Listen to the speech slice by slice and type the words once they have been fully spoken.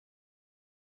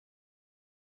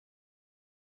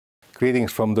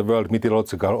Greetings from the World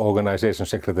Meteorological Organization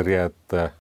Secretariat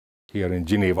here in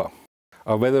Geneva.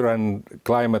 Our weather and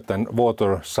climate and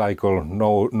water cycle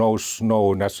knows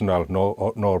no national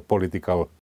nor political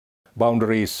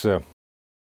boundaries.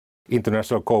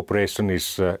 International cooperation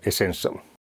is essential.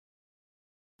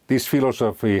 This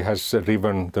philosophy has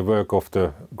driven the work of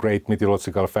the great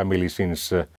meteorological family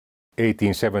since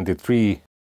 1873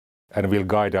 and will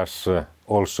guide us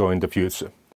also in the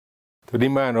future. The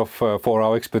demand for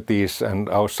our expertise and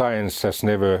our science has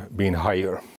never been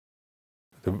higher.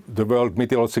 The World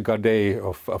Meteorological Day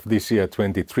of this year,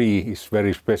 23, is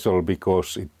very special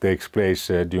because it takes place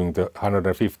during the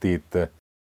 150th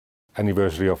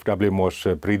anniversary of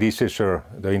WMO's predecessor,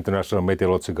 the International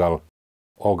Meteorological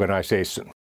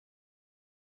Organization.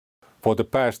 For the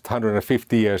past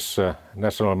 150 years,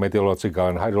 national meteorological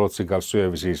and hydrological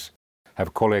services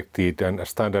have collected and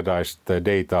standardized the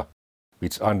data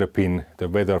which underpin the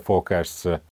weather forecasts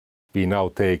we now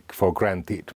take for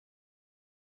granted.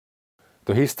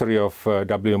 The history of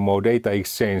WMO data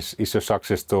exchange is a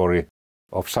success story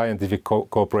of scientific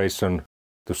cooperation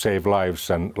to save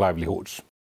lives and livelihoods.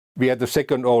 We are the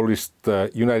second oldest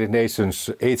United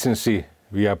Nations agency.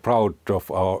 We are proud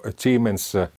of our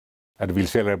achievements and will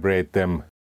celebrate them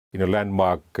in a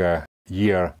landmark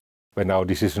year when our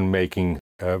decision-making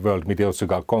World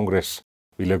Meteorological Congress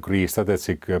will agree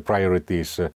strategic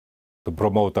priorities to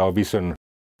promote our vision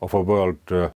of a world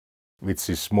which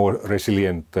is more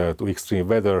resilient to extreme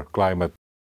weather, climate,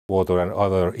 water and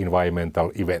other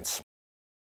environmental events.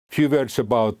 Few words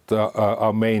about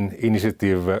our main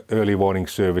initiative, early warning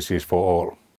services for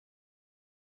all.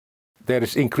 There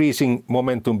is increasing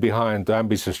momentum behind the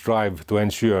ambitious drive to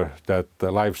ensure that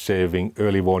life-saving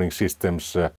early warning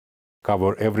systems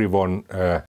cover everyone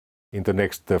in the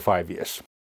next 5 years.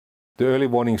 The Early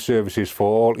Warning Services for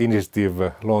All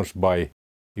initiative launched by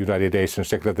United Nations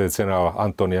Secretary General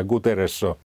Antonio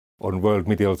Guterres on World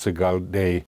Meteorological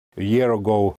Day a year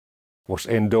ago was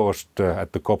endorsed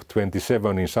at the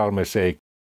COP27 in Sharm el-Sheikh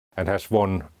and has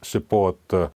won support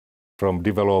from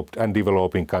developed and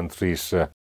developing countries,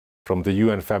 from the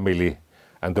UN family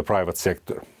and the private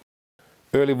sector.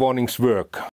 Early warnings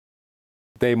work.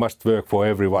 They must work for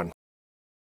everyone.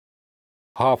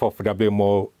 Half of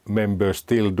WMO members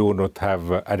still do not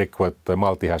have adequate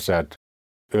multi-hazard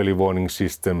early warning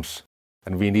systems,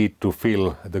 and we need to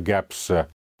fill the gaps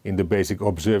in the basic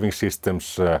observing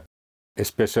systems,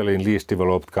 especially in least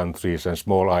developed countries and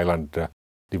small island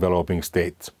developing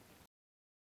states.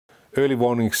 Early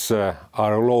warnings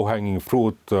are a low-hanging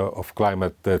fruit of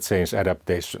climate change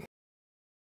adaptation,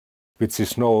 which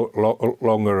is no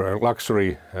longer a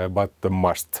luxury but a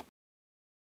must.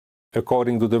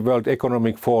 According to the World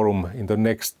Economic Forum, in the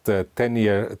next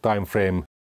 10-year time frame,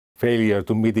 failure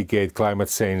to mitigate climate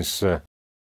change,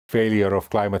 failure of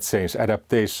climate change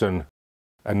adaptation,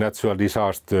 and natural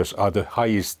disasters are the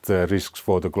highest risks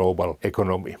for the global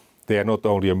economy. They are not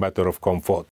only a matter of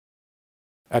comfort.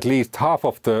 At least half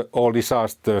of all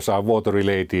disasters are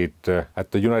water-related.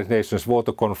 At the United Nations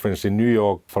Water Conference in New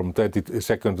York from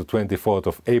 22nd to 24th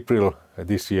of April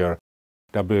this year,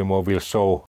 WMO will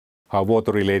show how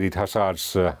water-related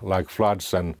hazards like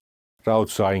floods and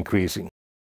droughts are increasing.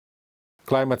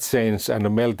 Climate change and the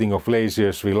melting of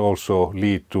glaciers will also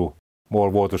lead to more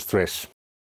water stress.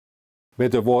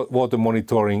 Better water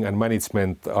monitoring and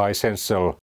management are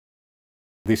essential.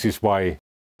 This is why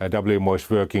WMO is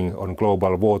working on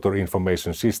global water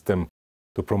information system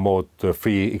to promote the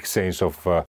free exchange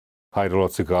of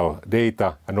hydrological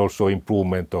data and also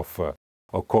improvement of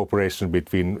cooperation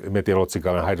between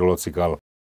meteorological and hydrological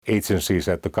agencies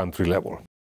at the country level.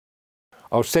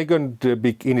 Our second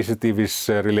big initiative is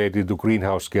related to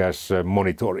greenhouse gas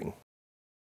monitoring.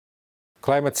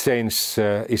 Climate change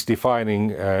is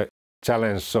defining a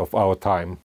challenge of our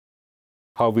time.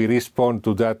 How we respond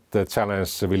to that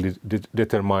challenge will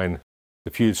determine the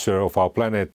future of our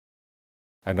planet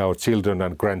and our children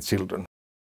and grandchildren.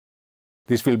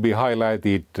 This will be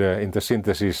highlighted in the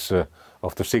synthesis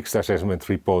of the 6th assessment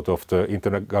report of the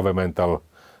Intergovernmental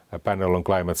Panel on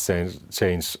Climate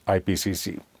Change,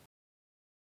 IPCC.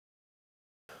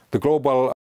 The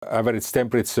global average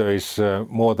temperature is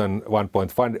more than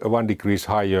 1.1 degrees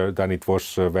higher than it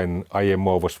was when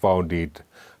IMO was founded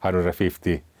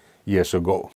 150 years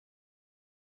ago.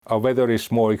 Our weather is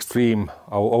more extreme,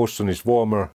 our ocean is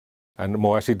warmer and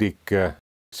more acidic,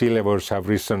 sea levels have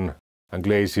risen and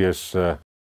glaciers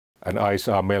and ice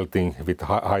are melting with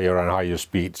higher and higher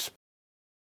speeds.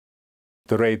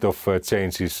 The rate of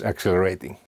change is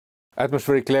accelerating.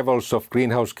 Atmospheric levels of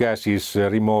greenhouse gases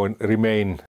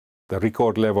remain the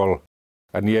record level,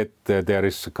 and yet there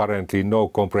is currently no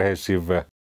comprehensive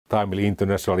timely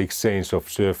international exchange of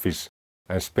surface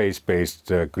and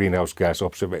space-based greenhouse gas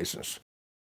observations.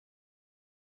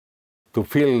 To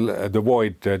fill the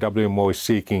void, WMO is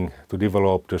seeking to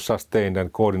develop a sustained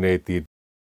and coordinated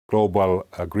global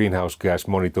greenhouse gas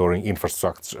monitoring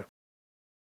infrastructure.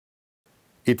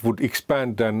 It would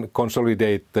expand and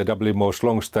consolidate the WMO's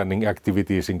long-standing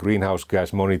activities in greenhouse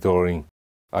gas monitoring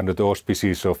under the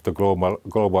auspices of the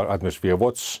Global Atmosphere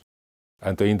Watch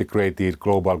and the Integrated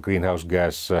Global Greenhouse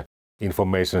Gas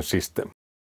Information System.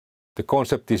 The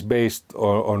concept is based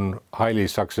on highly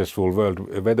successful World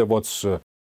Weather Watch,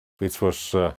 which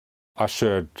was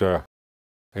ushered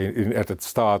at the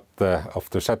start of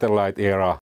the satellite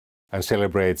era and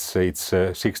celebrates its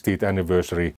 60th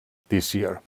anniversary this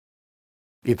year.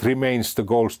 It remains the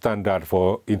gold standard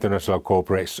for international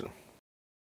cooperation.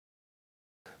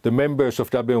 The members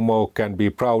of WMO can be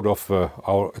proud of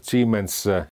our achievements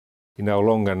in our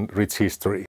long and rich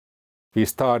history. We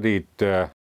started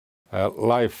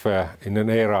life in an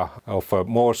era of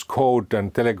Morse code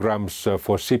and telegrams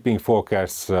for shipping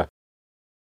forecasts.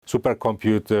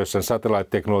 Supercomputers and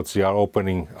satellite technology are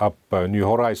opening up new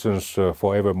horizons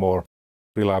for ever more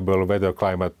reliable weather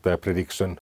climate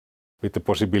prediction, with the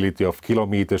possibility of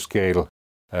kilometer scale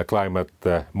climate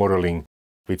modeling,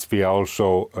 which we are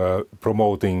also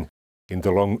promoting in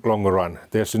the longer run.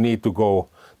 There's a need to go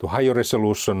to higher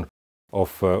resolution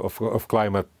of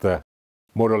climate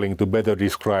modeling to better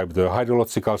describe the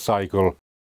hydrological cycle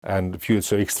and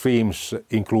future extremes,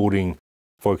 including,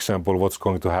 for example, what's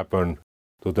going to happen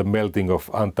to the melting of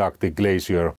Antarctic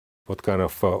glacier, what kind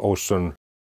of ocean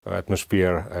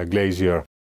atmosphere glacier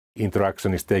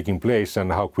interaction is taking place,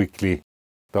 and how quickly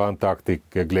the Antarctic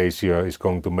glacier is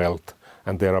going to melt.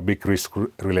 And there are big risks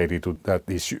related to that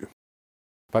issue.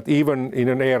 But even in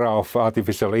an era of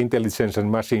artificial intelligence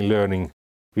and machine learning,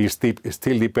 we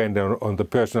still depend on the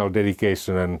personal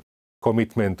dedication and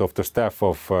commitment of the staff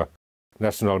of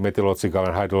National Meteorological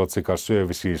and Hydrological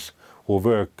Services, who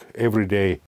work every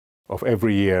day of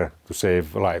every year to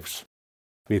save lives.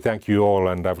 We thank you all,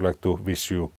 and I would like to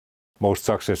wish you most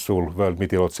successful World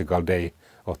Meteorological Day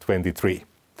of 23.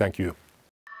 Thank you.